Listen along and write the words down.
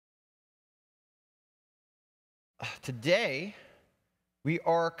Today, we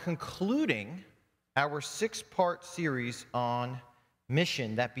are concluding our 6-part series on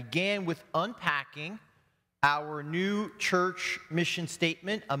mission that began with unpacking our new church mission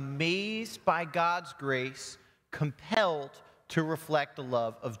statement, amazed by God's grace, compelled to reflect the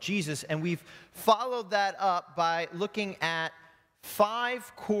love of Jesus. And we've followed that up by looking at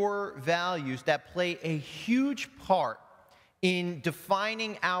 5 core values that play a huge part in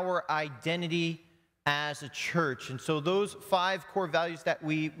defining our identity as a church. And so those 5 core values that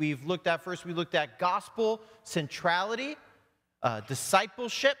we've looked at, first we looked at gospel centrality,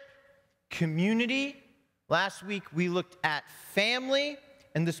 discipleship, community. Last week we looked at family,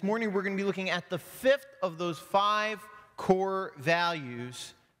 and this morning we're going to be looking at the 5th of those 5 core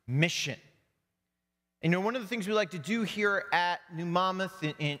values, mission. And one of the things we like to do here at New Monmouth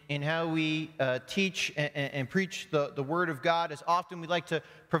in how we teach and preach the Word of God is often we like to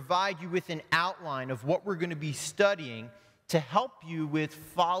provide you with an outline of what we're going to be studying to help you with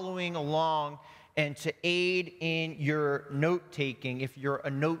following along and to aid in your note-taking if you're a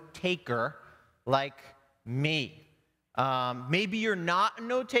note-taker like me. Maybe you're not a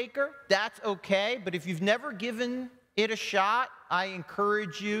note-taker. That's okay. But if you've never given it a shot, I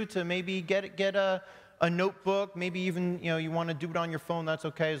encourage you to maybe get a notebook, maybe even, you want to do it on your phone, that's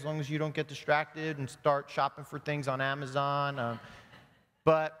okay, as long as you don't get distracted and start shopping for things on Amazon.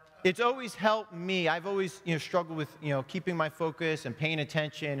 But it's always helped me. I've always, struggled with, keeping my focus and paying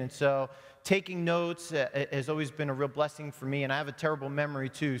attention. And so taking notes has always been a real blessing for me. And I have a terrible memory,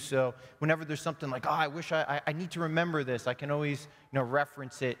 too. So whenever there's something like, I wish I need to remember this, I can always,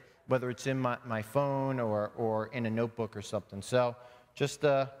 reference it, whether it's in my phone or in a notebook or something. So just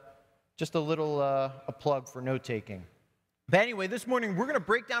a little a plug for note-taking. But anyway, this morning we're going to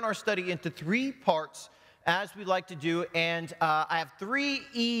break down our study into 3 parts, as we like to do. And I have 3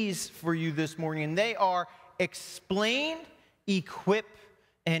 E's for you this morning, and they are explain, equip,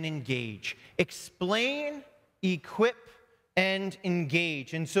 and engage. Explain, equip, and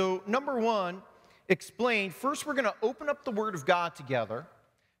engage. And so, number 1, explain. First, we're going to open up the Word of God together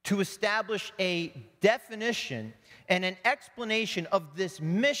to establish a definition and an explanation of this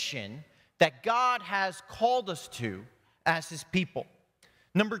mission that God has called us to as His people.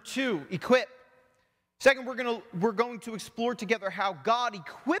 Number 2, equip. Second, we're going to explore together how God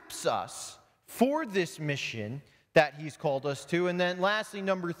equips us for this mission that He's called us to. And then lastly,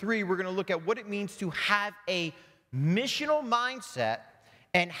 number 3, we're going to look at what it means to have a missional mindset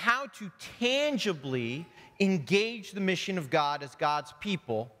and how to tangibly engage the mission of God as God's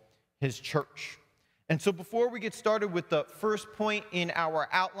people, His church. And so before we get started with the first point in our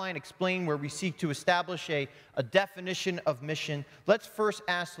outline, explain, where we seek to establish a definition of mission, let's first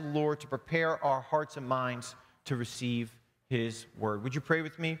ask the Lord to prepare our hearts and minds to receive His word. Would you pray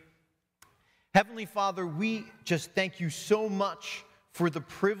with me? Heavenly Father, we just thank you so much for the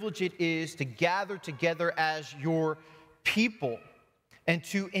privilege it is to gather together as your people and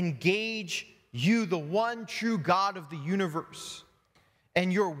to engage you, the one true God of the universe,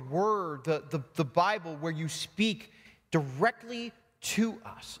 and your word, the Bible, where you speak directly to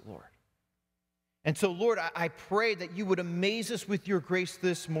us, Lord. And so, Lord, I pray that you would amaze us with your grace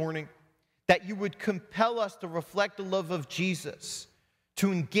this morning, that you would compel us to reflect the love of Jesus,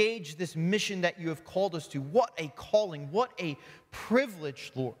 to engage this mission that you have called us to. What a calling, what a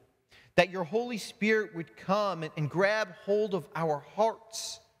privilege, Lord, that your Holy Spirit would come and grab hold of our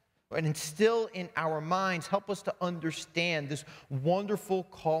hearts and instill in our minds, help us to understand this wonderful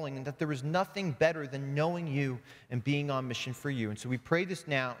calling and that there is nothing better than knowing you and being on mission for you. And so we pray this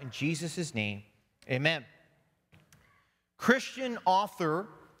now in Jesus' name, amen. Christian author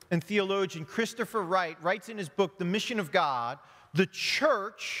and theologian Christopher Wright writes in his book, The Mission of God, the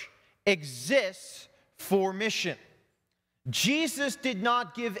church exists for mission. Jesus did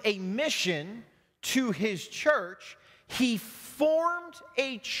not give a mission to his church. He formed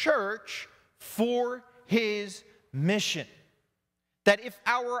a church for his mission. That if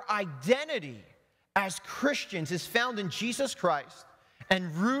our identity as Christians is found in Jesus Christ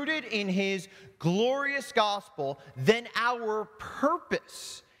and rooted in his glorious gospel, then our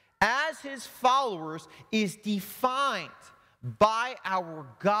purpose as his followers is defined by our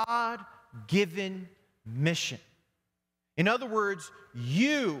God-given mission. In other words,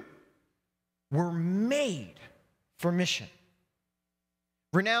 you were made for mission.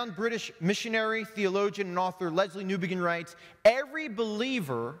 Renowned British missionary, theologian, and author Leslie Newbigin writes, every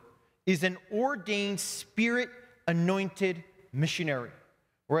believer is an ordained, Spirit-anointed missionary.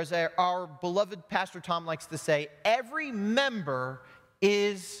 Or as our beloved Pastor Tom likes to say, every member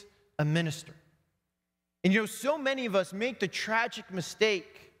is a minister. And so many of us make the tragic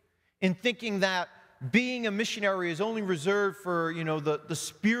mistake in thinking that being a missionary is only reserved for, the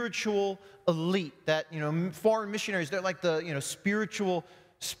spiritual elite, that, foreign missionaries, they're like the, spiritual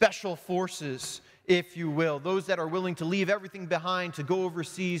special forces, if you will, those that are willing to leave everything behind to go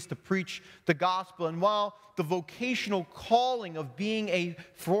overseas to preach the gospel. And while the vocational calling of being a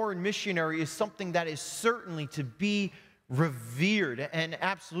foreign missionary is something that is certainly to be revered, and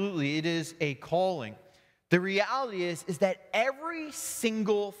absolutely it is a calling, the reality is that every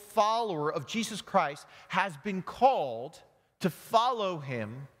single follower of Jesus Christ has been called to follow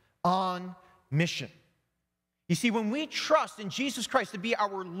him on mission. You see, when we trust in Jesus Christ to be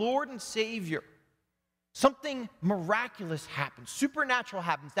our Lord and Savior, something miraculous happens, supernatural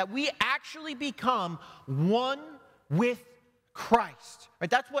happens, that we actually become one with Christ. Right?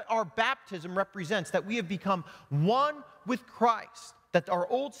 That's what our baptism represents, that we have become one with Christ, that our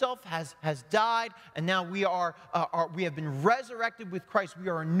old self has died, and now we have been resurrected with Christ. We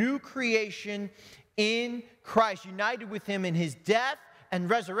are a new creation in Christ, united with him in his death and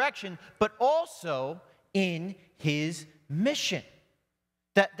resurrection, but also in his mission.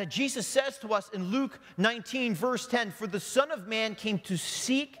 That Jesus says to us in Luke 19, verse 10, "For the Son of Man came to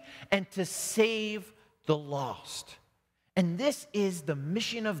seek and to save the lost." And this is the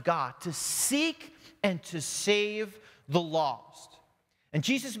mission of God, to seek and to save the lost. And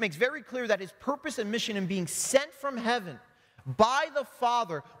Jesus makes very clear that his purpose and mission in being sent from heaven by the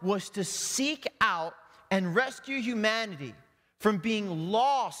Father was to seek out and rescue humanity from being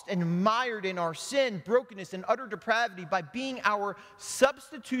lost and mired in our sin, brokenness, and utter depravity by being our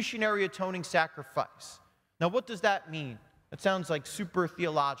substitutionary atoning sacrifice. Now, what does that mean? It sounds like super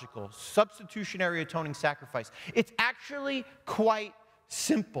theological. Substitutionary atoning sacrifice. It's actually quite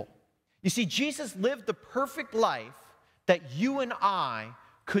simple. You see, Jesus lived the perfect life that you and I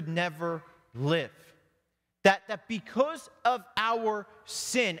could never live. That because of our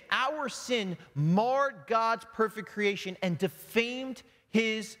sin marred God's perfect creation and defamed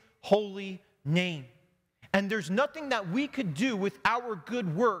his holy name. And there's nothing that we could do with our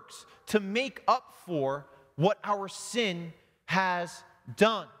good works to make up for what our sin has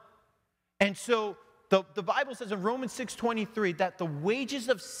done. And so the Bible says in Romans 6:23 that the wages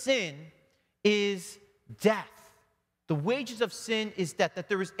of sin is death. The wages of sin is death, that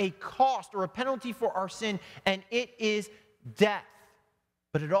there is a cost or a penalty for our sin, and it is death.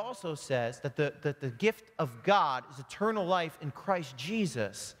 But it also says that the gift of God is eternal life in Christ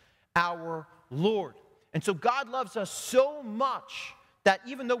Jesus, our Lord. And so God loves us so much that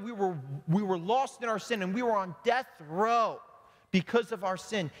even though we were lost in our sin and we were on death row because of our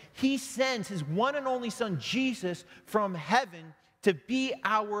sin, he sends his one and only Son, Jesus, from heaven to be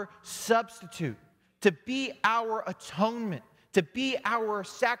our substitute, to be our atonement, to be our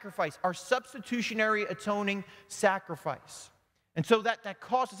sacrifice, our substitutionary atoning sacrifice. And so that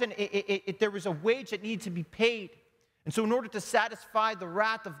cost us, and there was a wage that needed to be paid. And so in order to satisfy the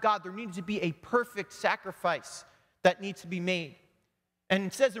wrath of God, there needed to be a perfect sacrifice that needs to be made. And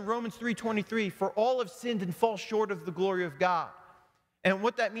it says in Romans 3:23, "For all have sinned and fall short of the glory of God." And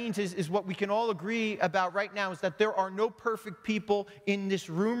what that means is what we can all agree about right now is that there are no perfect people in this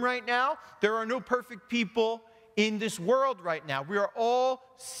room right now. There are no perfect people in this world right now. We are all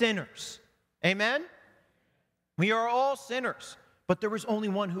sinners. Amen? We are all sinners. But there was only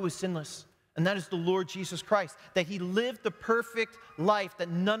one who was sinless, and that is the Lord Jesus Christ. That he lived the perfect life that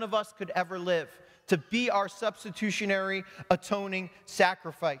none of us could ever live, to be our substitutionary atoning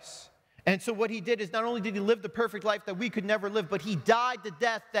sacrifice. And so what he did is not only did he live the perfect life that we could never live, but he died the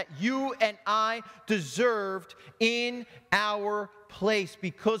death that you and I deserved in our place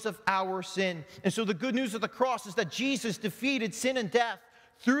because of our sin. And so the good news of the cross is that Jesus defeated sin and death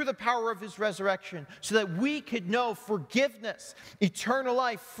through the power of his resurrection, so that we could know forgiveness, eternal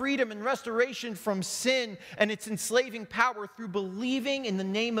life, freedom, and restoration from sin and its enslaving power through believing in the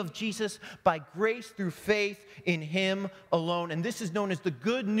name of Jesus by grace through faith in him alone. And this is known as the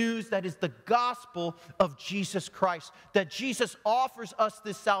good news that is the gospel of Jesus Christ, that Jesus offers us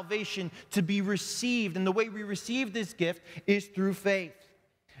this salvation to be received, and the way we receive this gift is through faith.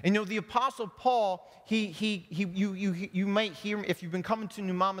 And the Apostle Paul, you might hear, if you've been coming to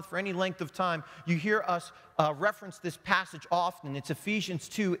New Monmouth for any length of time, you hear us reference this passage often. It's Ephesians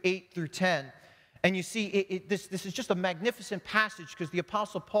 2:8-10. And you see, this is just a magnificent passage because the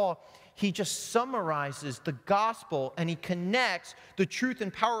Apostle Paul, he just summarizes the gospel and he connects the truth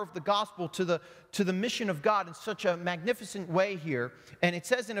and power of the gospel to the mission of God in such a magnificent way here. And it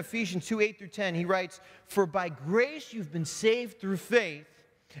says in Ephesians 2:8-10, he writes, "For by grace you've been saved through faith,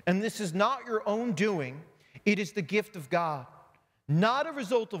 and this is not your own doing, it is the gift of God, not a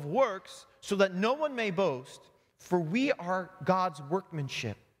result of works, so that no one may boast, for we are God's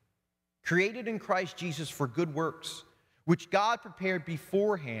workmanship, created in Christ Jesus for good works, which God prepared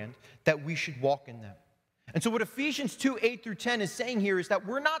beforehand that we should walk in them. And so what Ephesians 2:8-10 is saying here is that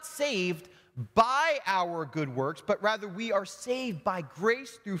we're not saved by our good works, but rather we are saved by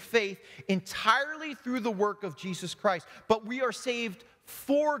grace through faith entirely through the work of Jesus Christ. But we are saved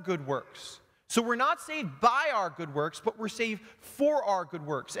for good works. So we're not saved by our good works, but we're saved for our good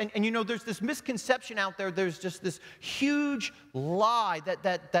works. And you know, there's this misconception out there. There's just this huge lie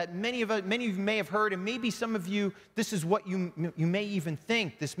that many of you may have heard, and maybe some of you, this is what you may even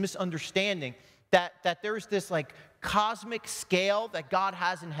think, this misunderstanding, that there's this like cosmic scale that God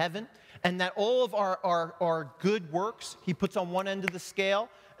has in heaven, and that all of our good works he puts on one end of the scale,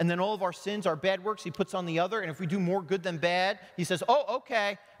 and then all of our sins, our bad works, he puts on the other. And if we do more good than bad, he says, oh,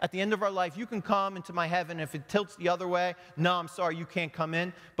 okay, at the end of our life, you can come into my heaven. If it tilts the other way, no, I'm sorry, you can't come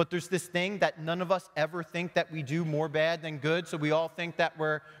in. But there's this thing that none of us ever think that we do more bad than good, so we all think that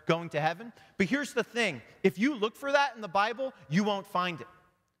we're going to heaven. But here's the thing. If you look for that in the Bible, you won't find it,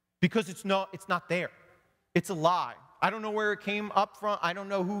 because it's not there. It's a lie. I don't know where it came up from. I don't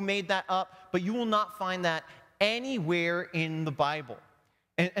know who made that up, but you will not find that anywhere in the Bible.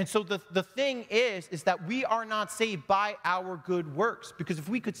 And so the thing is that we are not saved by our good works, because if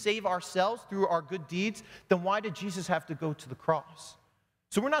we could save ourselves through our good deeds, then why did Jesus have to go to the cross?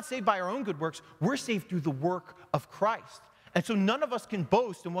 So we're not saved by our own good works. We're saved through the work of Christ. And so none of us can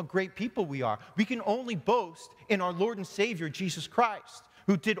boast in what great people we are. We can only boast in our Lord and Savior, Jesus Christ,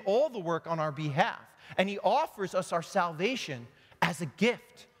 who did all the work on our behalf. And he offers us our salvation as a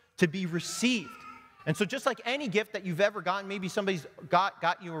gift to be received. And so just like any gift that you've ever gotten, maybe somebody's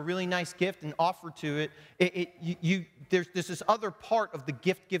got you a really nice gift and offered to it, there's this other part of the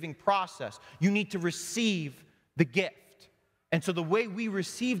gift-giving process. You need to receive the gift. And so the way we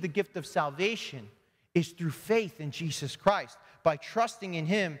receive the gift of salvation is through faith in Jesus Christ, by trusting in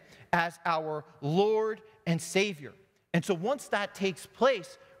him as our Lord and Savior. And so once that takes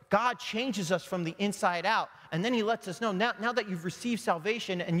place, God changes us from the inside out. And then he lets us know, now that you've received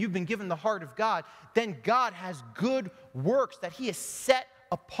salvation and you've been given the heart of God, then God has good works that he has set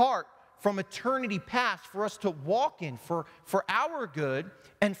apart from eternity past for us to walk in for our good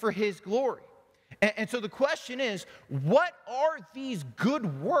and for his glory. And so the question is, what are these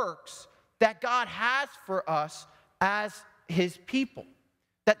good works that God has for us as his people?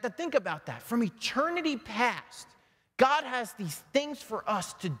 That think about that. From eternity past, God has these things for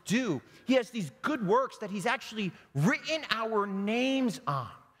us to do. He has these good works that he's actually written our names on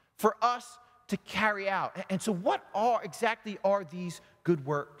for us to carry out. And so what exactly are these good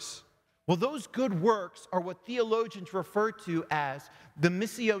works? Well, those good works are what theologians refer to as the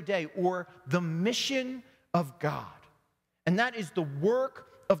Missio Dei, or the mission of God. And that is the work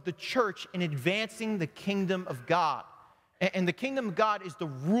of the church in advancing the kingdom of God. And the kingdom of God is the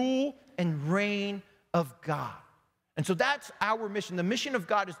rule and reign of God. And so that's our mission. The mission of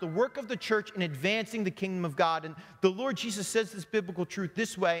God is the work of the church in advancing the kingdom of God. And the Lord Jesus says this biblical truth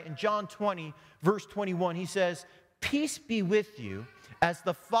this way in John 20, verse 21. He says, "Peace be with you. As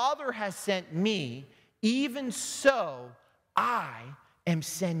the Father has sent me, even so I am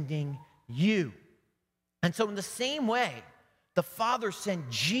sending you." And so in the same way, the Father sent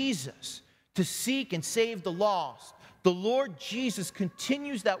Jesus to seek and save the lost. The Lord Jesus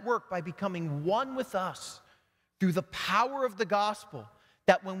continues that work by becoming one with us through the power of the gospel,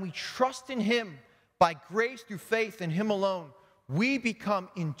 that when we trust in him by grace through faith in him alone, we become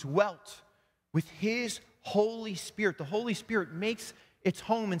indwelt with his Holy Spirit. The Holy Spirit makes its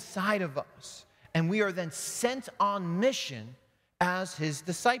home inside of us, and we are then sent on mission as his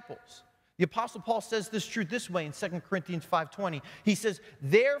disciples. The Apostle Paul says this truth this way in 2 Corinthians 5:20. He says,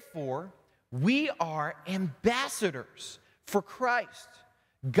 "Therefore, we are ambassadors for Christ,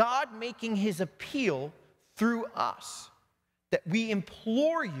 God making his appeal through us, that we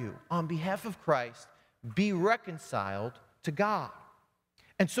implore you on behalf of Christ, be reconciled to God."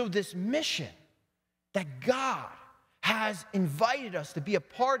 And so this mission that God has invited us to be a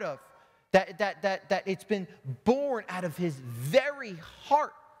part of, that it's been born out of his very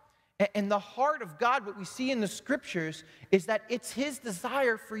heart. And the heart of God, what we see in the scriptures, is that it's his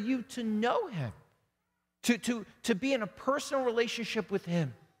desire for you to know him, to be in a personal relationship with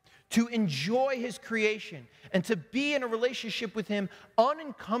him, to enjoy his creation, and to be in a relationship with him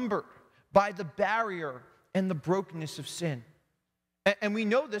unencumbered by the barrier and the brokenness of sin. And we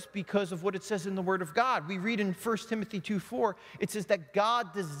know this because of what it says in the Word of God. We read in 1 Timothy 2:4, it says that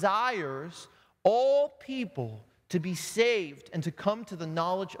God desires all people to be saved and to come to the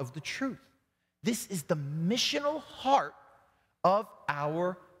knowledge of the truth. This is the missional heart of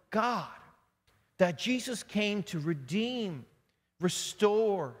our God, that Jesus came to redeem,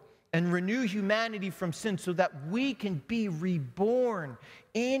 restore, and renew humanity from sin so that we can be reborn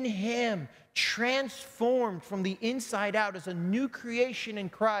in him, transformed from the inside out as a new creation in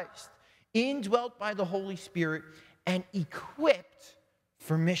Christ, indwelt by the Holy Spirit, and equipped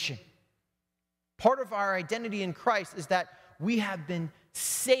for mission. Part of our identity in Christ is that we have been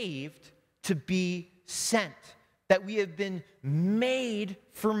saved to be sent, that we have been made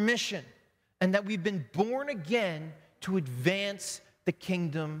for mission, and that we've been born again to advance the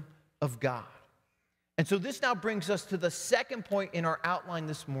kingdom of God. And so this now brings us to the second point in our outline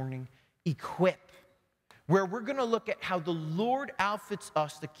this morning, equip, where we're going to look at how the Lord outfits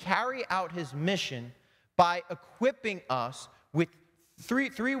us to carry out his mission by equipping us with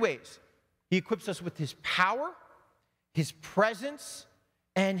three ways. He equips us with his power, his presence,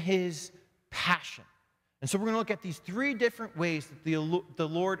 and his passion. And so we're going to look at these three different ways that the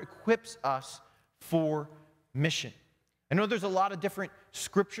Lord equips us for mission. I know there's a lot of different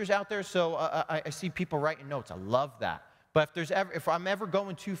scriptures out there, so I see people writing notes. I love that. But if I'm ever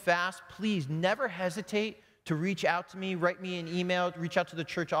going too fast, please never hesitate to reach out to me, write me an email, reach out to the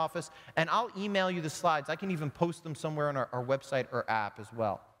church office, and I'll email you the slides. I can even post them somewhere on our website or app as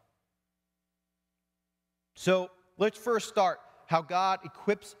well. So let's first start how God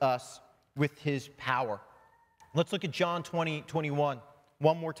equips us with his power. Let's look at John 20:21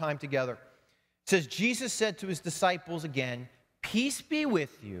 one more time together. It says, Jesus said to his disciples again, "Peace be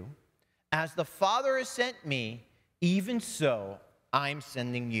with you. As the Father has sent me, even so I'm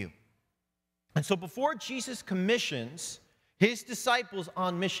sending you." And so before Jesus commissions his disciples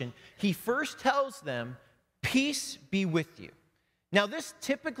on mission, he first tells them, "Peace be with you." Now this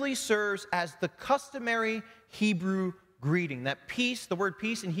typically serves as the customary Hebrew greeting. That peace, the word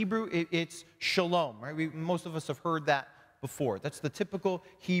peace in Hebrew, it's shalom, right? Most of us have heard that before. That's the typical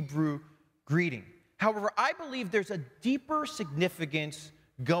Hebrew greeting. However, I believe there's a deeper significance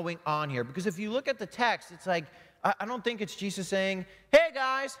going on here, because if you look at the text, it's like, I don't think it's Jesus saying, "Hey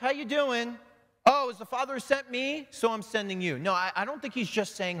guys, how you doing? Oh, as the Father has sent me, so I'm sending you." No, I don't think he's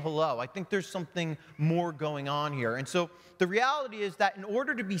just saying hello. I think there's something more going on here. And so the reality is that in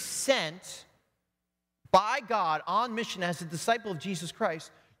order to be sent by God on mission as a disciple of Jesus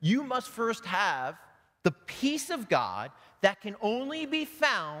Christ, you must first have the peace of God that can only be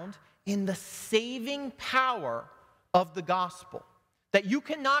found in the saving power of the gospel. That you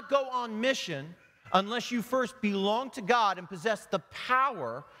cannot go on mission unless you first belong to God and possess the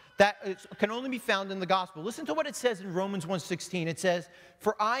power that can only be found in the gospel. Listen to what it says in Romans 1:16. It says,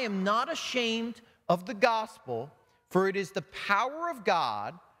 "For I am not ashamed of the gospel, for it is the power of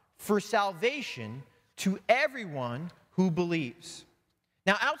God for salvation to everyone who believes."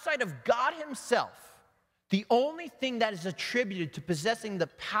 Now, outside of God himself, the only thing that is attributed to possessing the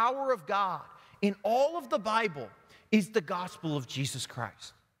power of God in all of the Bible is the gospel of Jesus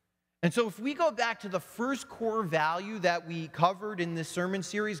Christ. And so if we go back to the first core value that we covered in this sermon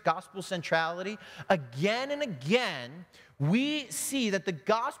series, gospel centrality, again and again, we see that the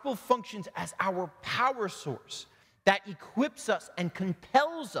gospel functions as our power source that equips us and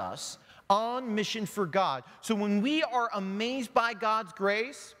compels us on mission for God. So when we are amazed by God's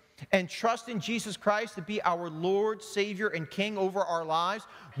grace and trust in Jesus Christ to be our Lord, Savior, and King over our lives,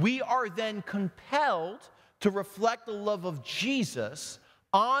 we are then compelled to reflect the love of Jesus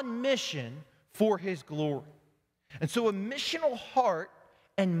on mission for his glory. And so a missional heart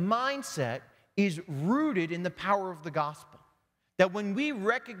and mindset is rooted in the power of the gospel. That when we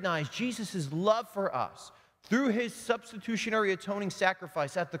recognize Jesus' love for us through his substitutionary atoning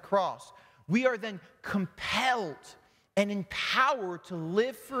sacrifice at the cross, we are then compelled and empowered to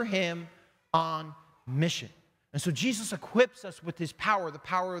live for him on mission. And so Jesus equips us with his power, the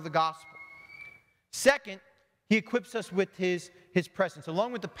power of the gospel. Second, he equips us with his presence.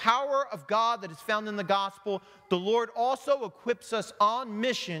 Along with the power of God that is found in the gospel, the Lord also equips us on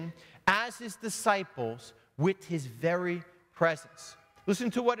mission as his disciples with his very presence.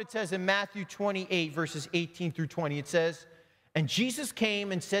 Listen to what it says in Matthew 28, verses 18 through 20. It says, "And Jesus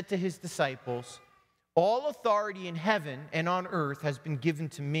came and said to his disciples, 'All authority in heaven and on earth has been given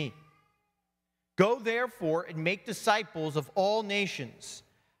to me. Go therefore and make disciples of all nations,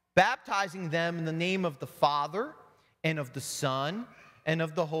 baptizing them in the name of the Father and of the Son and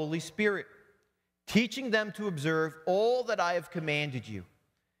of the Holy Spirit, teaching them to observe all that I have commanded you.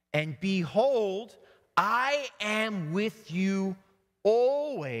 And behold, I am with you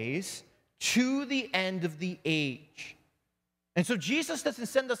always to the end of the age.'" And so Jesus doesn't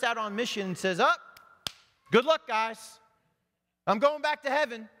send us out on mission and says, "Good luck, guys. I'm going back to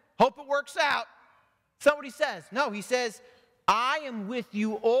heaven. Hope it works out." That's not what he says. No, he says, "I am with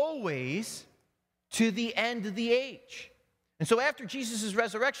you always to the end of the age." And so after Jesus'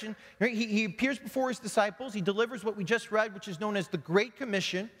 resurrection, he appears before his disciples. He delivers what we just read, which is known as the Great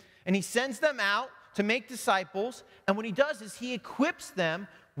Commission. And he sends them out to make disciples. And what he does is he equips them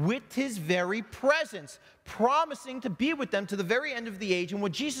with his very presence, promising to be with them to the very end of the age. And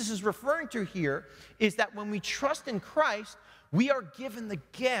what Jesus is referring to here is that when we trust in Christ, we are given the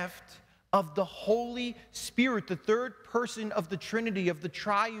gift of the Holy Spirit, the third person of the Trinity, of the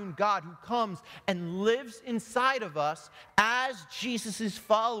triune God, who comes and lives inside of us as Jesus'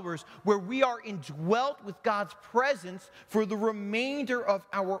 followers, where we are indwelt with God's presence for the remainder of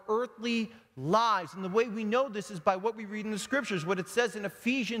our earthly lives. And the way we know this is by what we read in the Scriptures, what it says in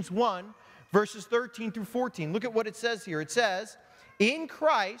Ephesians 1, verses 13 through 14. Look at what it says here. It says, "In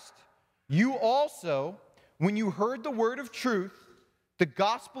Christ, you also, when you heard the word of truth, the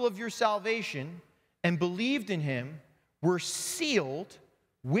gospel of your salvation, and believed in him, were sealed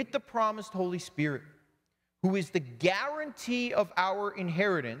with the promised Holy Spirit, who is the guarantee of our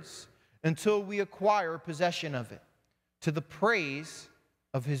inheritance until we acquire possession of it, to the praise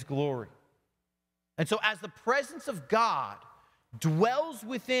of his glory." And so as the presence of God dwells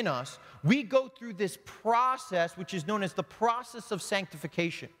within us, we go through this process, which is known as the process of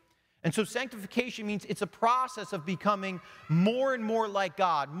sanctification. And so sanctification means it's a process of becoming more and more like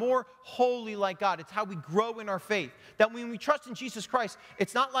God, more holy like God. It's how we grow in our faith. That when we trust in Jesus Christ,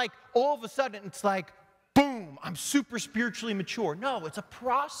 it's not like all of a sudden it's like, boom, I'm super spiritually mature. No, it's a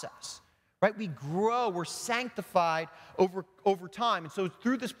process, right? We grow, we're sanctified over time. And so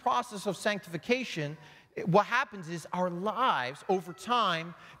through this process of sanctification, what happens is our lives over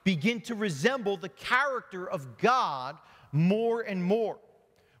time begin to resemble the character of God more and more.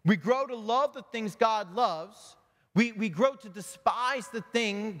 We grow to love the things God loves. We grow to despise the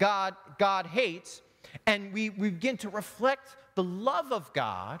thing God hates. And we begin to reflect the love of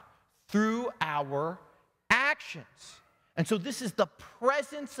God through our actions. And so this is the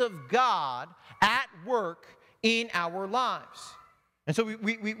presence of God at work in our lives. And so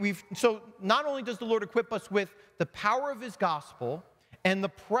so not only does the Lord equip us with the power of his gospel and the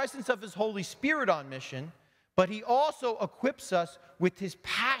presence of his Holy Spirit on mission, but he also equips us with his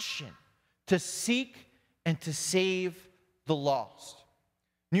passion to seek and to save the lost.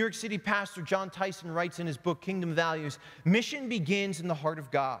 New York City pastor John Tyson writes in his book, Kingdom Values, "Mission begins in the heart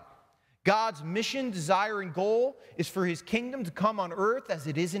of God. God's mission, desire, and goal is for his kingdom to come on earth as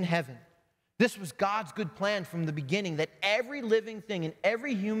it is in heaven. This was God's good plan from the beginning, that every living thing and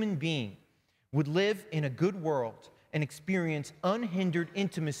every human being would live in a good world and experience unhindered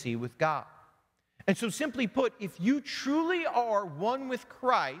intimacy with God." And so simply put, if you truly are one with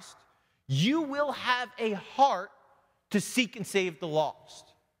Christ, you will have a heart to seek and save the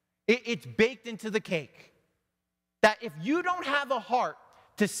lost. It's baked into the cake. That if you don't have a heart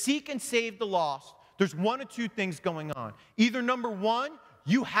to seek and save the lost, there's one of two things going on. Either number one,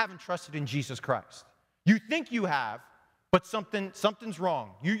 you haven't trusted in Jesus Christ. You think you have, but something's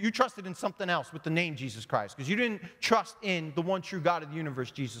wrong. You trusted in something else with the name Jesus Christ, because you didn't trust in the one true God of the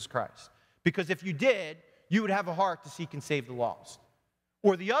universe, Jesus Christ. Because if you did, you would have a heart to seek and save the lost.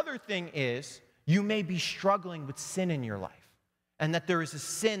 Or the other thing is, you may be struggling with sin in your life, and that there is a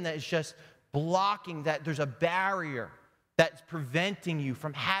sin that is just blocking, that there's a barrier that's preventing you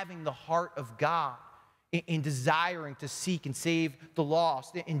from having the heart of God in desiring to seek and save the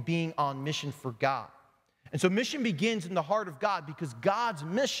lost, in being on mission for God. And so mission begins in the heart of God because God's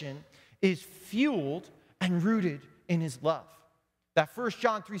mission is fueled and rooted in his love. That 1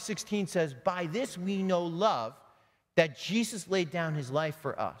 John 3:16 says, "By this we know love, that Jesus laid down his life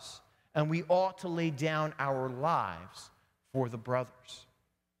for us, and we ought to lay down our lives for the brothers."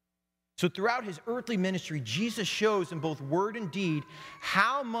 So throughout his earthly ministry, Jesus shows in both word and deed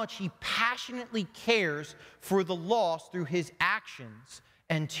how much he passionately cares for the lost through his actions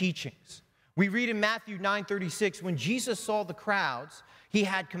and teachings. We read in Matthew 9:36, when Jesus saw the crowds, he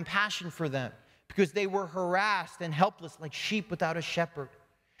had compassion for them, because they were harassed and helpless like sheep without a shepherd.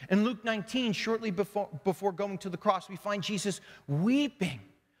 In Luke 19, shortly before going to the cross, we find Jesus weeping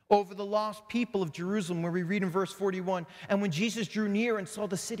over the lost people of Jerusalem, where we read in verse 41, "And when Jesus drew near and saw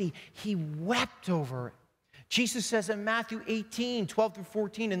the city, he wept over it." Jesus says in Matthew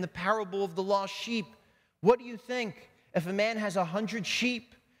 18:12-14, in the parable of the lost sheep, "What do you think? If a man has 100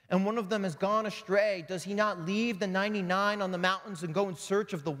 sheep and one of them has gone astray, does he not leave the 99 on the mountains and go in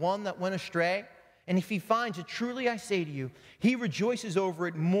search of the one that went astray? And if he finds it, truly I say to you, he rejoices over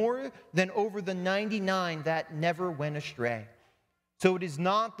it more than over the 99 that never went astray. So it is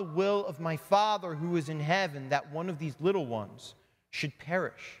not the will of my Father who is in heaven that one of these little ones should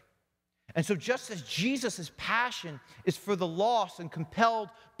perish." And so just as Jesus' passion is for the lost and compelled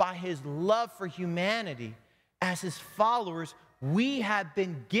by his love for humanity, as his followers, we have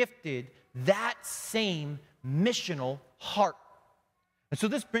been gifted that same missional heart. And so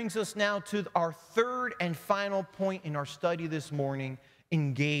this brings us now to our third and final point in our study this morning,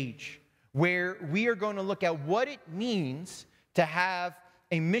 engage, where we are going to look at what it means to have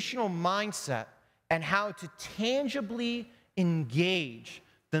a missional mindset and how to tangibly engage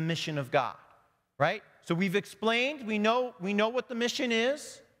the mission of God, right? So we've explained, we know what the mission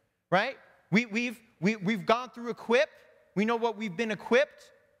is, right? We've gone through equip. We know what we've been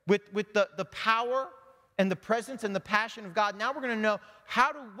equipped with the power and the presence and the passion of God. Now we're going to know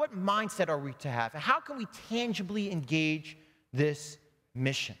what mindset are we to have? And how can we tangibly engage this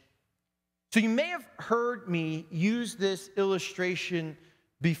mission? So you may have heard me use this illustration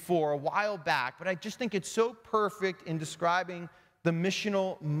before a while back, but I just think it's so perfect in describing the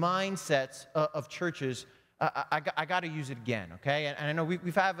missional mindsets of churches. I got to use it again, okay? And I know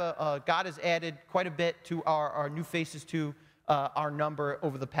God has added quite a bit to our new faces to our number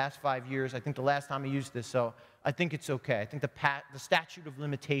over the past 5 years. I think the last time I used this, so I think it's okay. I think the statute of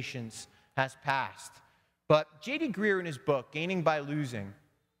limitations has passed. But J.D. Greear, in his book, Gaining by Losing,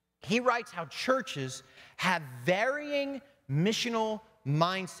 he writes how churches have varying missional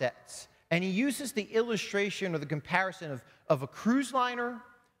mindsets. And he uses the illustration or the comparison of a cruise liner,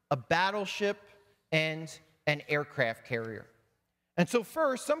 a battleship, and an aircraft carrier. And so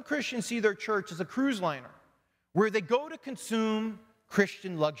first, some Christians see their church as a cruise liner, where they go to consume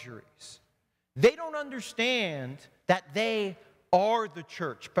Christian luxuries. They don't understand that they are the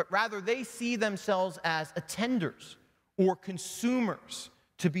church, but rather they see themselves as attenders or consumers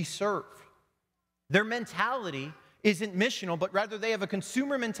to be served. Their mentality isn't missional, but rather they have a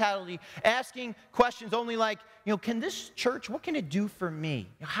consumer mentality, asking questions only like, can this church, what can it do for me?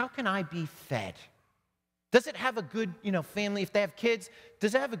 How can I be fed? Does it have a good, family? If they have kids,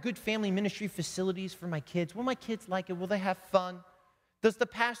 does it have a good family ministry facilities for my kids? Will my kids like it? Will they have fun? Does the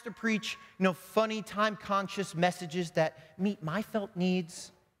pastor preach, funny, time-conscious messages that meet my felt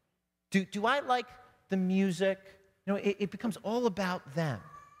needs? Do I like the music? It becomes all about them.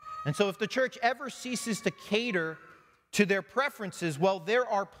 And so if the church ever ceases to cater to their preferences, well, there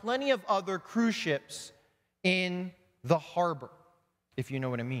are plenty of other cruise ships in the harbor, if you know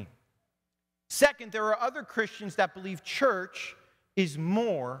what I mean. Second, there are other Christians that believe church is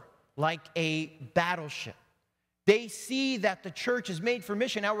more like a battleship. They see that the church is made for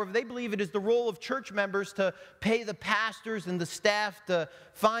mission. However, they believe it is the role of church members to pay the pastors and the staff to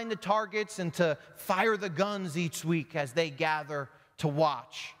find the targets and to fire the guns each week as they gather to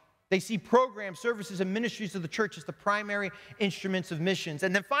watch. They see programs, services, and ministries of the church as the primary instruments of missions.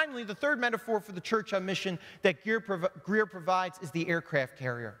 And then finally, the third metaphor for the church on mission that Greear provides is the aircraft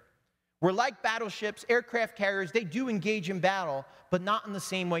carrier. Where like battleships, aircraft carriers, they do engage in battle, but not in the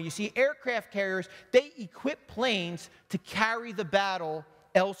same way. You see, aircraft carriers, they equip planes to carry the battle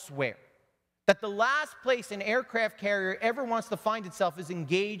elsewhere. That the last place an aircraft carrier ever wants to find itself is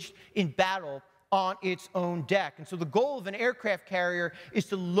engaged in battle on its own deck. And so the goal of an aircraft carrier is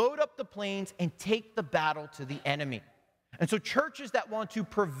to load up the planes and take the battle to the enemy. And so churches that want to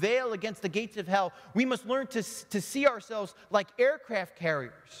prevail against the gates of hell, we must learn to see ourselves like aircraft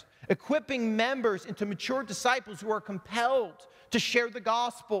carriers, equipping members into mature disciples who are compelled to share the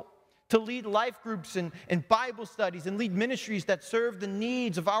gospel, to lead life groups and Bible studies and lead ministries that serve the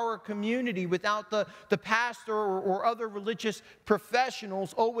needs of our community without the pastor or other religious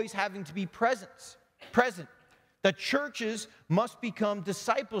professionals always having to be present. The churches must become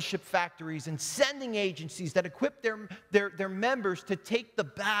discipleship factories and sending agencies that equip their members to take the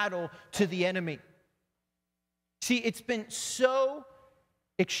battle to the enemy. See, it's been so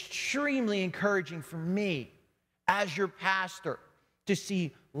extremely encouraging for me as your pastor to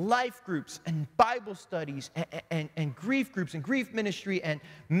see life groups and Bible studies and grief groups and grief ministry and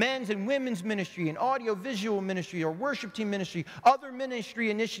men's and women's ministry and audio-visual ministry or worship team ministry, other ministry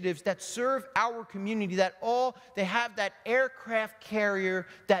initiatives that serve our community, that all, they have that aircraft carrier,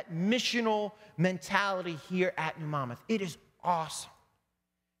 that missional mentality here at New Monmouth. It is awesome.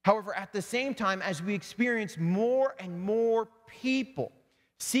 However, at the same time, as we experience more and more people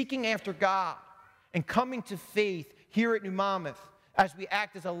seeking after God and coming to faith here at New Monmouth, as we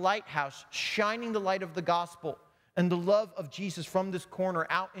act as a lighthouse, shining the light of the gospel and the love of Jesus from this corner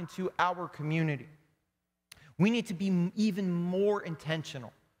out into our community, we need to be even more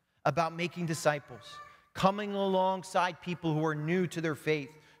intentional about making disciples, coming alongside people who are new to their faith,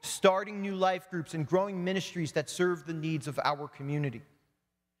 starting new life groups and growing ministries that serve the needs of our community.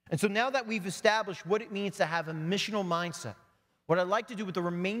 And so now that we've established what it means to have a missional mindset, what I'd like to do with the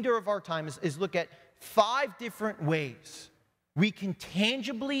remainder of our time is look at 5 different ways we can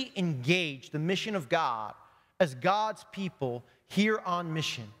tangibly engage the mission of God as God's people here on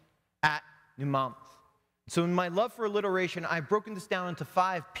mission at New Monmouth. So in my love for alliteration, I've broken this down into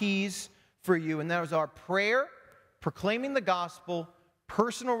 5 P's for you, and those are prayer, proclaiming the gospel,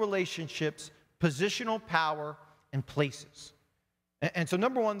 personal relationships, positional power, and places. And so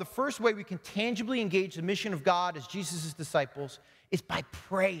number 1, the first way we can tangibly engage the mission of God as Jesus' disciples is by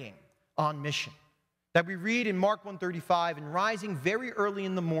praying on mission. That we read in Mark 1:35, and rising very early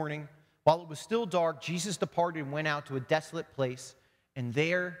in the morning, while it was still dark, Jesus departed and went out to a desolate place, and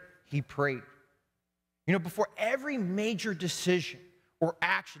there he prayed. You know, before every major decision or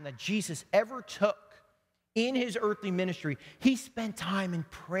action that Jesus ever took in his earthly ministry, he spent time in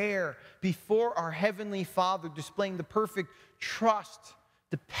prayer before our Heavenly Father, displaying the perfect trust,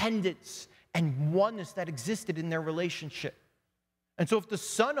 dependence, and oneness that existed in their relationship. And so if the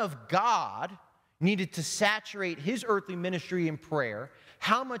Son of God needed to saturate his earthly ministry in prayer,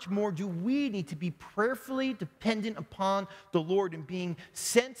 how much more do we need to be prayerfully dependent upon the Lord and being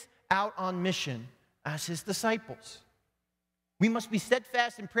sent out on mission as his disciples? We must be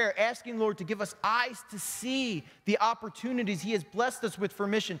steadfast in prayer, asking the Lord to give us eyes to see the opportunities he has blessed us with for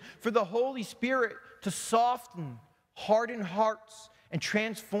mission, for the Holy Spirit to soften hardened hearts and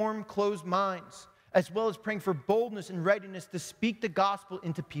transform closed minds, as well as praying for boldness and readiness to speak the gospel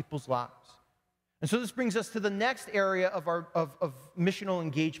into people's lives. And so this brings us to the next area of missional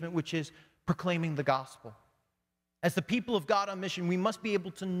engagement, which is proclaiming the gospel. As the people of God on mission, we must be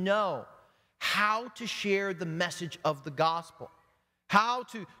able to know how to share the message of the gospel, how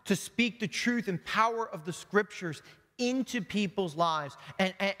to speak the truth and power of the scriptures into people's lives,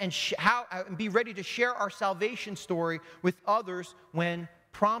 and be ready to share our salvation story with others when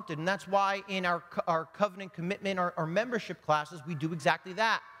prompted. And that's why in our covenant commitment, our membership classes, we do exactly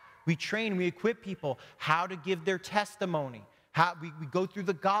that. We train, we equip people how to give their testimony. We go through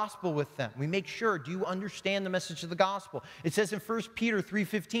the gospel with them. We make sure, do you understand the message of the gospel? It says in 1 Peter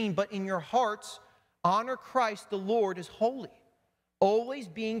 3:15, but in your hearts, honor Christ the Lord as holy, always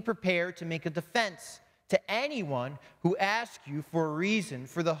being prepared to make a defense to anyone who asks you for a reason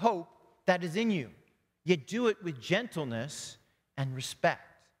for the hope that is in you. Yet do it with gentleness and respect.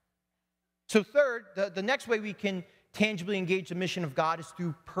 So third, the next way we can tangibly engage the mission of God is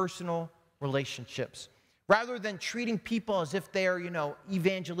through personal relationships. Rather than treating people as if they're,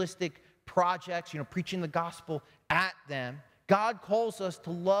 evangelistic projects, preaching the gospel at them, God calls us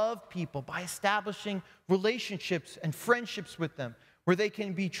to love people by establishing relationships and friendships with them where they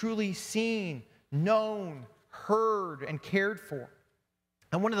can be truly seen, known, heard, and cared for.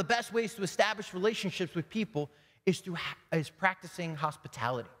 And one of the best ways to establish relationships with people is practicing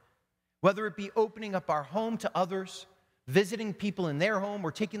hospitality. Whether it be opening up our home to others, visiting people in their home,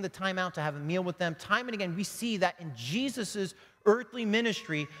 or taking the time out to have a meal with them. Time and again, we see that in Jesus' earthly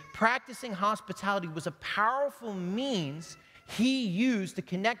ministry, practicing hospitality was a powerful means he used to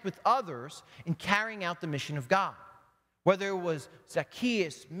connect with others in carrying out the mission of God. Whether it was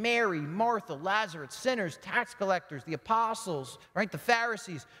Zacchaeus, Mary, Martha, Lazarus, sinners, tax collectors, the apostles, right, the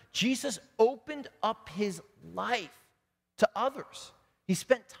Pharisees, Jesus opened up his life to others. He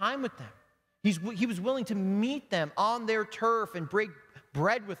spent time with them. He was willing to meet them on their turf and break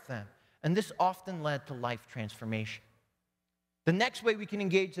bread with them. And this often led to life transformation. The next way we can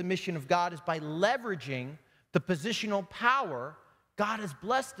engage the mission of God is by leveraging the positional power God has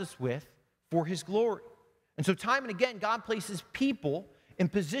blessed us with for his glory. And so time and again, God places people in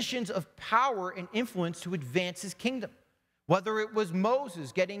positions of power and influence to advance his kingdom. Whether it was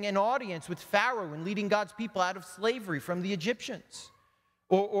Moses getting an audience with Pharaoh and leading God's people out of slavery from the Egyptians,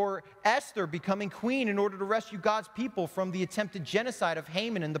 or Esther becoming queen in order to rescue God's people from the attempted genocide of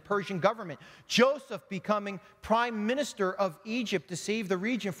Haman and the Persian government. Joseph becoming prime minister of Egypt to save the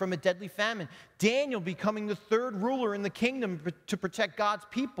region from a deadly famine. Daniel becoming the third ruler in the kingdom to protect God's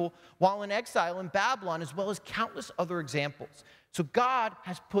people while in exile in Babylon, as well as countless other examples. So God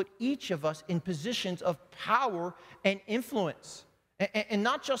has put each of us in positions of power and influence. And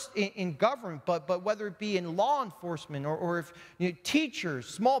not just in government, but whether it be in law enforcement or if teachers,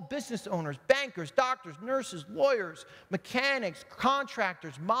 small business owners, bankers, doctors, nurses, lawyers, mechanics,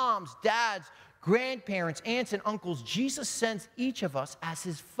 contractors, moms, dads, grandparents, aunts, and uncles. Jesus sends each of us as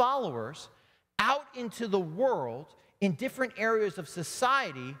his followers out into the world in different areas of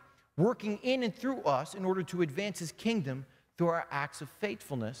society, working in and through us in order to advance his kingdom through our acts of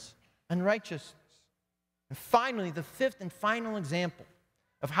faithfulness and righteousness. And finally, the fifth and final example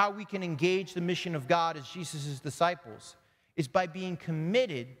of how we can engage the mission of God as Jesus' disciples is by being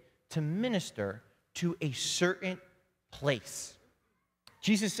committed to minister to a certain place.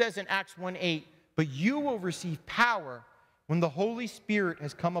 Jesus says in Acts 1:8, "But you will receive power when the Holy Spirit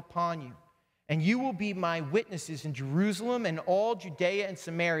has come upon you, and you will be my witnesses in Jerusalem and all Judea and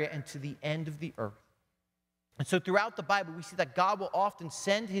Samaria and to the end of the earth. And so throughout the Bible, we see that God will often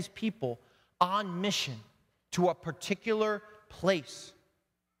send his people on mission to a particular place.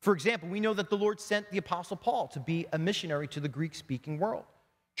 For example, we know that the Lord sent the Apostle Paul to be a missionary to the Greek-speaking world.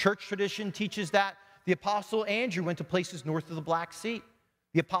 Church tradition teaches that the Apostle Andrew went to places north of the Black Sea.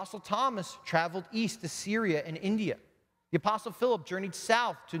 The Apostle Thomas traveled east to Syria and India. The Apostle Philip journeyed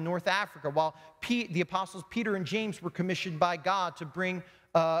south to North Africa, while the Apostles Peter and James were commissioned by God to bring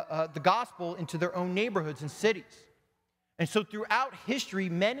the gospel into their own neighborhoods and cities. And so throughout history,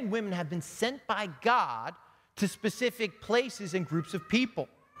 men and women have been sent by God to specific places and groups of people,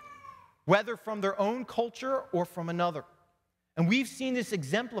 whether from their own culture or from another. And we've seen this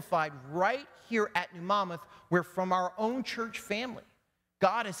exemplified right here at New Monmouth, where from our own church family,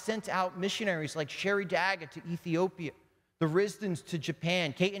 God has sent out missionaries like Sherry Daggett to Ethiopia, the Risdens to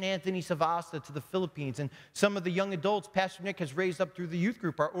Japan, Kate and Anthony Savasta to the Philippines, and some of the young adults Pastor Nick has raised up through the youth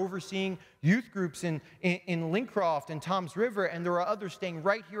group are overseeing youth groups in Lincroft and Toms River, and there are others staying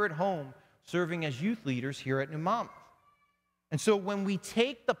right here at home, serving as youth leaders here at New Monmouth. And so when we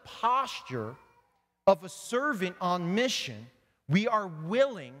take the posture of a servant on mission, we are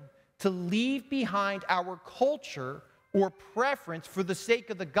willing to leave behind our culture or preference for the sake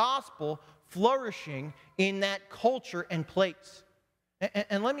of the gospel flourishing in that culture and place.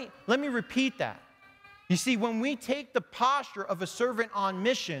 And let me repeat that. You see, when we take the posture of a servant on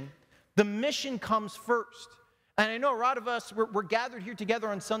mission, the mission comes first. And I know a lot of us, we're gathered here together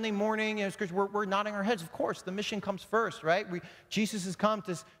on Sunday morning, and because we're nodding our heads. Of course, the mission comes first, right? Jesus has come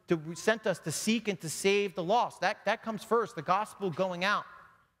sent us to seek and to save the lost. That comes first, the gospel going out.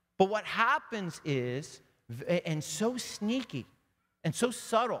 But what happens is, and so sneaky and so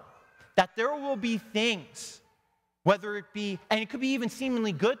subtle, that there will be things, whether it be, and it could be even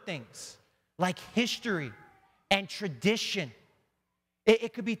seemingly good things, like history and tradition.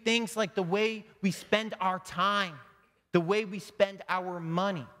 It could be things like the way we spend our time, the way we spend our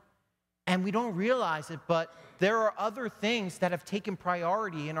money. And we don't realize it, but there are other things that have taken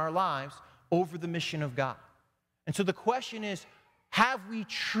priority in our lives over the mission of God. And so the question is, have we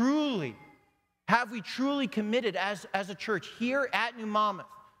truly committed as a church here at New Monmouth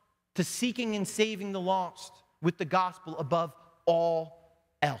to seeking and saving the lost with the gospel above all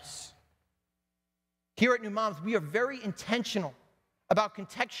else? Here at New Monmouth, we are very intentional about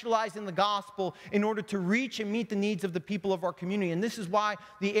contextualizing the gospel in order to reach and meet the needs of the people of our community. And this is why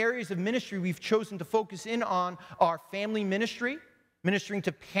the areas of ministry we've chosen to focus in on are family ministry, ministering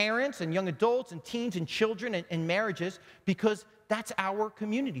to parents and young adults and teens and children and marriages, because that's our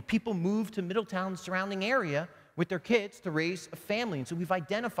community. People move to Middletown and surrounding area with their kids to raise a family. And so we've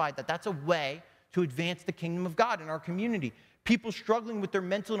identified that that's a way to advance the kingdom of God in our community. People struggling with their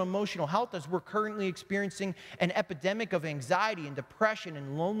mental and emotional health, as we're currently experiencing an epidemic of anxiety and depression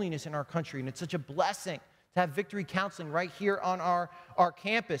and loneliness in our country. And it's such a blessing to have Victory Counseling right here on our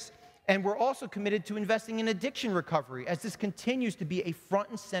campus. And we're also committed to investing in addiction recovery, as this continues to be a front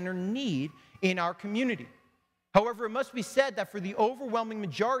and center need in our community. However, it must be said that for the overwhelming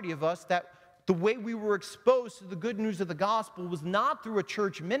majority of us, that the way we were exposed to the good news of the gospel was not through a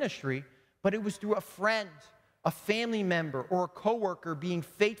church ministry, but it was through a friend, a family member, or a coworker being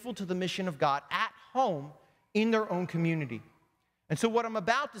faithful to the mission of God at home in their own community. And so what I'm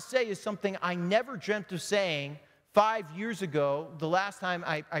about to say is something I never dreamt of saying 5 years ago, the last time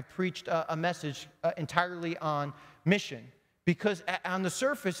I preached a message entirely on mission. Because on the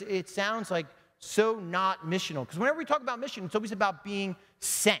surface, it sounds like so not missional. Because whenever we talk about mission, it's always about being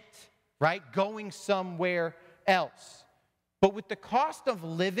sent, right? Going somewhere else. But with the cost of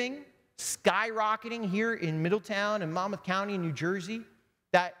living skyrocketing here in Middletown and Monmouth County in New Jersey,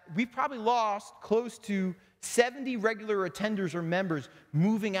 that we've probably lost close to 70 regular attenders or members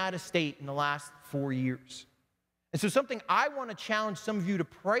moving out of state in the last 4 years. And so something I want to challenge some of you to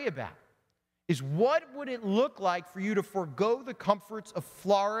pray about is, what would it look like for you to forego the comforts of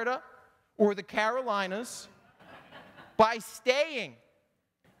Florida or the Carolinas by staying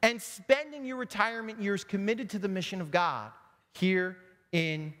and spending your retirement years committed to the mission of God here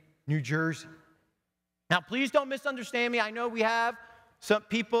in New Jersey? Now, please don't misunderstand me. I know we have some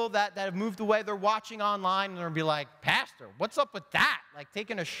people that have moved away. They're watching online and they're going to be like, Pastor, what's up with that? Like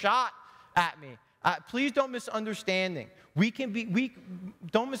taking a shot at me. Please don't misunderstand me.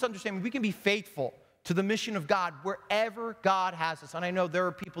 Don't misunderstand me. We can be faithful to the mission of God wherever God has us. And I know there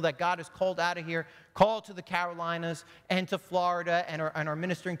are people that God has called out of here, called to the Carolinas and to Florida, and are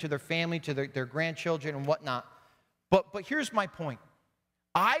ministering to their family, to their grandchildren and whatnot. But here's my point.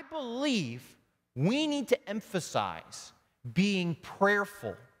 I believe we need to emphasize being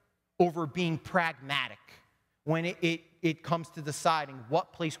prayerful over being pragmatic when it comes to deciding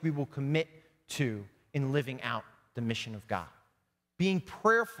what place we will commit to in living out the mission of God. Being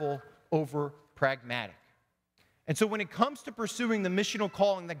prayerful over pragmatic. And so when it comes to pursuing the missional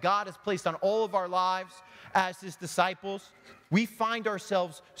calling that God has placed on all of our lives as his disciples, we find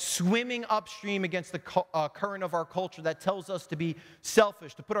ourselves swimming upstream against the current of our culture that tells us to be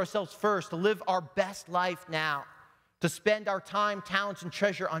selfish, to put ourselves first, to live our best life now, to spend our time, talents, and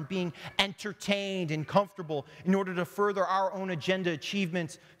treasure on being entertained and comfortable in order to further our own agenda,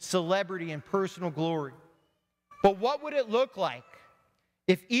 achievements, celebrity, and personal glory. But what would it look like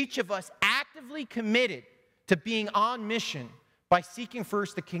if each of us actively committed to being on mission by seeking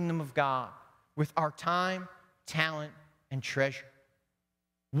first the kingdom of God with our time, talent, and treasure?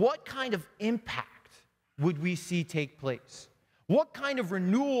 What kind of impact would we see take place? What kind of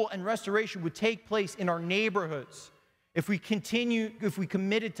renewal and restoration would take place in our neighborhoods if we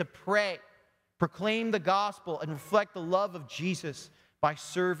committed to pray, proclaim the gospel, and reflect the love of Jesus by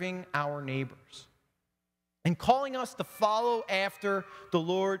serving our neighbors? And calling us to follow after the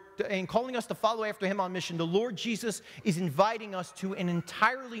Lord, and calling us to follow after him on mission, the Lord Jesus is inviting us to an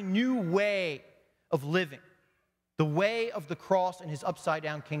entirely new way of living, the way of the cross and his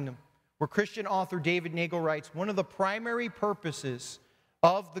upside-down kingdom, where Christian author David Nagel writes, one of the primary purposes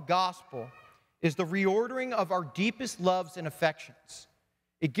of the gospel is the reordering of our deepest loves and affections.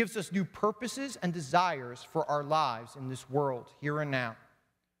 It gives us new purposes and desires for our lives in this world, here and now.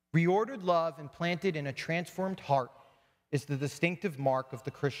 Reordered love implanted in a transformed heart is the distinctive mark of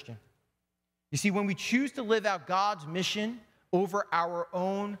the Christian. You see, when we choose to live out God's mission over our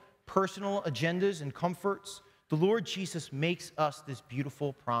own personal agendas and comforts, the Lord Jesus makes us this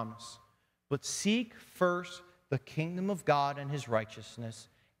beautiful promise. But seek first the kingdom of God and his righteousness,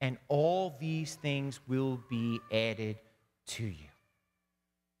 and all these things will be added to you.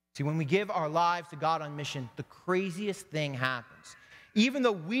 See, when we give our lives to God on mission, the craziest thing happens. Even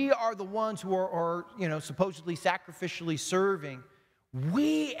though we are the ones who are supposedly sacrificially serving,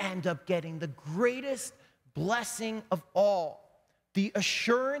 we end up getting the greatest blessing of all. The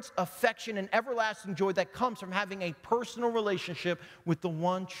assurance, affection, and everlasting joy that comes from having a personal relationship with the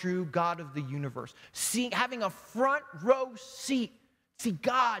one true God of the universe. Having a front row seat. See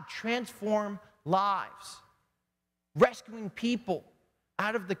God transform lives. Rescuing people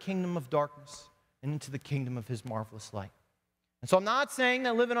out of the kingdom of darkness and into the kingdom of his marvelous light. And so I'm not saying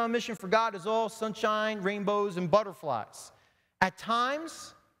that living on mission for God is all sunshine, rainbows, and butterflies. At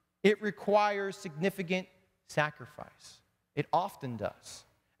times, it requires significant sacrifice. It often does.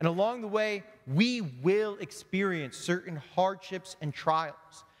 And along the way, we will experience certain hardships and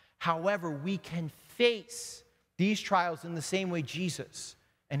trials. However, we can face these trials in the same way Jesus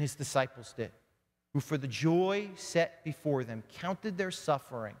and his disciples did, who for the joy set before them counted their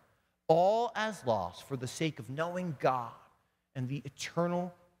suffering all as loss for the sake of knowing God and the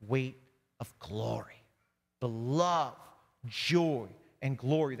eternal weight of glory, the love, joy, and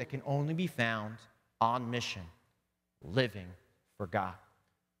glory that can only be found on mission, living for God.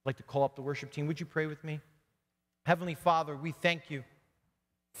 I'd like to call up the worship team. Would you pray with me? Heavenly Father, we thank you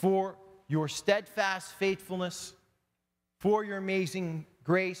for your steadfast faithfulness, for your amazing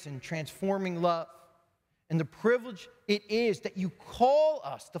grace and transforming love, and the privilege it is that you call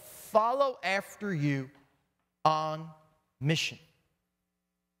us to follow after you on mission.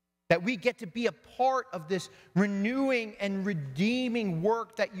 That we get to be a part of this renewing and redeeming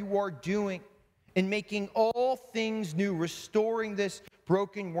work that you are doing in making all things new, restoring this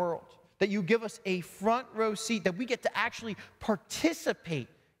broken world. That you give us a front row seat, that we get to actually participate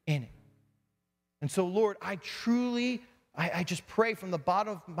in it. And so, Lord, I just pray from the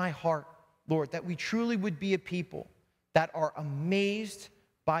bottom of my heart, Lord, that we truly would be a people that are amazed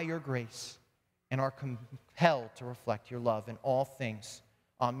by your grace and are compelled to reflect your love in all things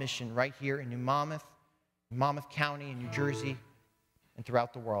on mission right here in New Monmouth County, in New Jersey, and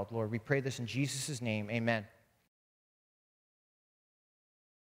throughout the world. Lord, we pray this in Jesus' name. Amen.